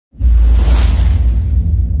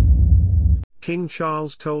King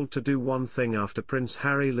Charles told to do one thing after Prince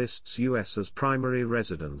Harry lists US as primary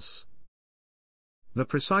residence. The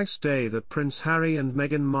precise day that Prince Harry and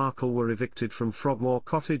Meghan Markle were evicted from Frogmore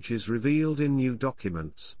Cottage is revealed in new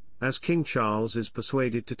documents, as King Charles is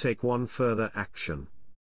persuaded to take one further action.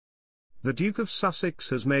 The Duke of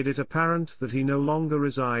Sussex has made it apparent that he no longer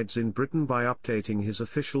resides in Britain by updating his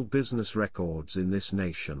official business records in this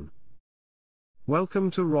nation.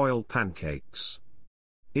 Welcome to Royal Pancakes.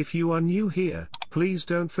 If you are new here, please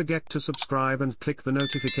don't forget to subscribe and click the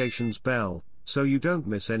notifications bell, so you don't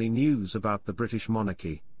miss any news about the British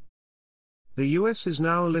monarchy. The US is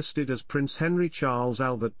now listed as Prince Henry Charles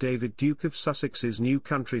Albert David Duke of Sussex's new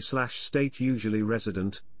country/state usually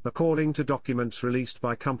resident, according to documents released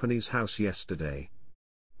by Companies House yesterday.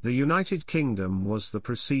 The United Kingdom was the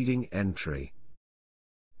preceding entry.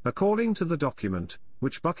 According to the document,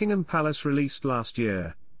 which Buckingham Palace released last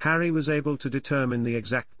year, Harry was able to determine the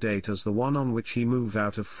exact date as the one on which he moved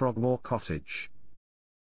out of Frogmore Cottage.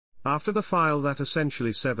 After the file that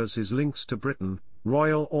essentially severs his links to Britain,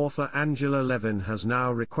 royal author Angela Levin has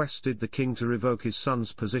now requested the king to revoke his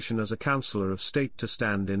son's position as a Counsellor of State to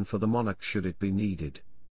stand in for the monarch should it be needed.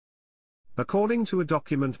 According to a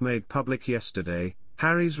document made public yesterday,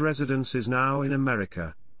 Harry's residence is now in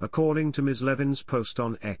America, according to Ms. Levin's post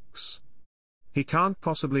on X. He can't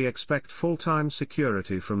possibly expect full-time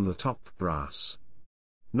security from the top brass,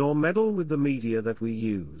 nor meddle with the media that we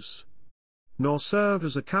use, nor serve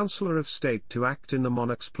as a Counsellor of State to act in the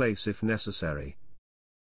monarch's place if necessary.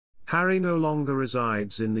 Harry no longer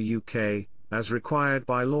resides in the UK, as required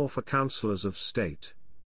by law for Counsellors of State.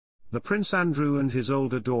 The Prince Andrew and his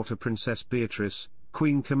older daughter Princess Beatrice,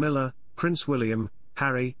 Queen Camilla, Prince William,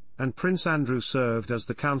 Harry, and Prince Andrew served as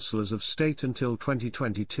the Counsellors of State until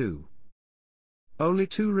 2022. Only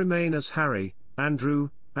two remain as Harry,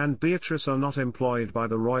 Andrew, and Beatrice are not employed by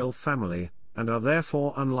the royal family, and are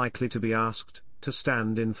therefore unlikely to be asked to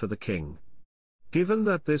stand in for the king. Given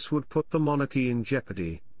that this would put the monarchy in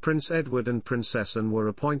jeopardy, Prince Edward and Princess Anne were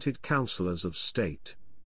appointed Counsellors of State.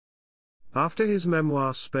 After his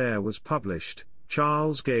memoir Spare was published,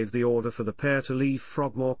 Charles gave the order for the pair to leave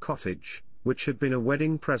Frogmore Cottage, which had been a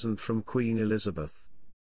wedding present from Queen Elizabeth.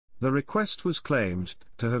 The request was claimed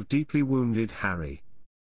to have deeply wounded Harry.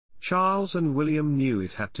 Charles and William knew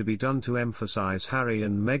it had to be done to emphasize Harry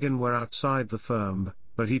and Meghan were outside the firm,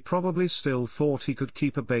 but he probably still thought he could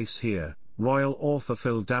keep a base here, royal author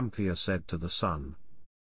Phil Dampier said to The Sun.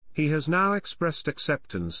 He has now expressed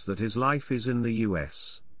acceptance that his life is in the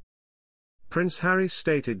US. Prince Harry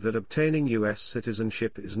stated that obtaining US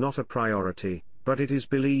citizenship is not a priority, but it is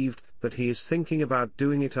believed that he is thinking about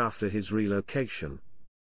doing it after his relocation.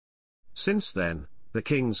 Since then, the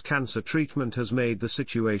king's cancer treatment has made the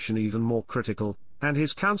situation even more critical, and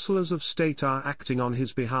his counsellors of state are acting on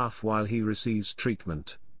his behalf while he receives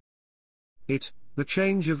treatment. The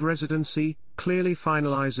change of residency, clearly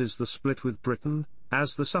finalises the split with Britain,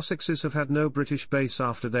 as the Sussexes have had no British base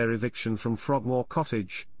after their eviction from Frogmore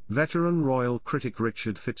Cottage, veteran royal critic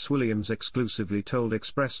Richard Fitzwilliams exclusively told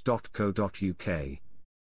Express.co.uk.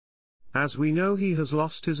 As we know, he has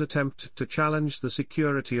lost his attempt to challenge the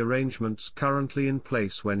security arrangements currently in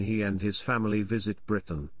place when he and his family visit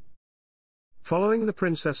Britain. Following the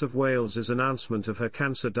Princess of Wales's announcement of her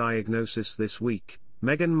cancer diagnosis this week,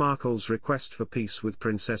 Meghan Markle's request for peace with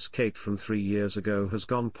Princess Kate from 3 years ago has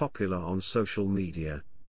gone popular on social media.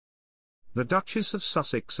 The Duchess of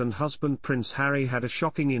Sussex and husband Prince Harry had a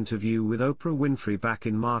shocking interview with Oprah Winfrey back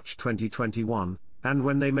in March 2021, and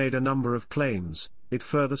when they made a number of claims, it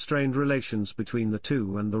further strained relations between the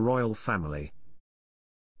two and the royal family.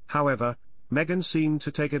 However, Meghan seemed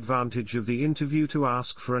to take advantage of the interview to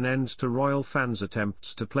ask for an end to royal fans'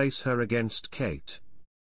 attempts to place her against Kate.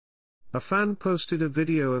 A fan posted a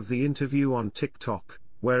video of the interview on TikTok,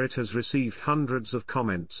 where it has received hundreds of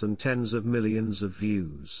comments and tens of millions of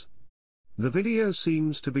views. The video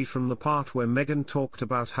seems to be from the part where Meghan talked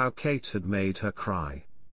about how Kate had made her cry.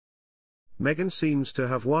 Meghan seems to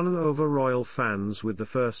have won over royal fans with the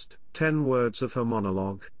first 10 words of her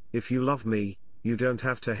monologue, "If you love me, you don't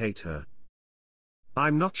have to hate her."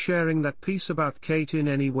 "I'm not sharing that piece about Kate in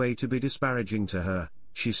any way to be disparaging to her,"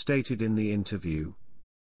 she stated in the interview.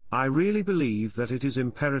 "I really believe that it is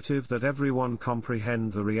imperative that everyone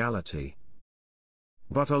comprehend the reality.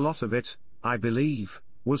 But a lot of it, I believe,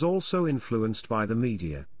 was also influenced by the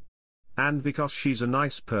media. And because she's a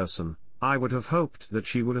nice person, I would have hoped that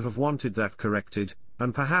she would have wanted that corrected,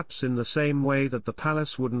 and perhaps in the same way that the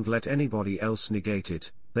palace wouldn't let anybody else negate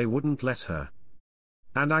it, they wouldn't let her.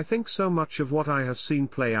 And I think so much of what I have seen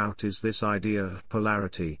play out is this idea of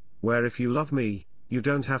polarity, where if you love me, you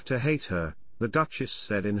don't have to hate her, the Duchess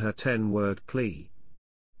said in her 10-word plea.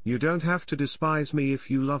 You don't have to despise me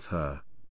if you love her.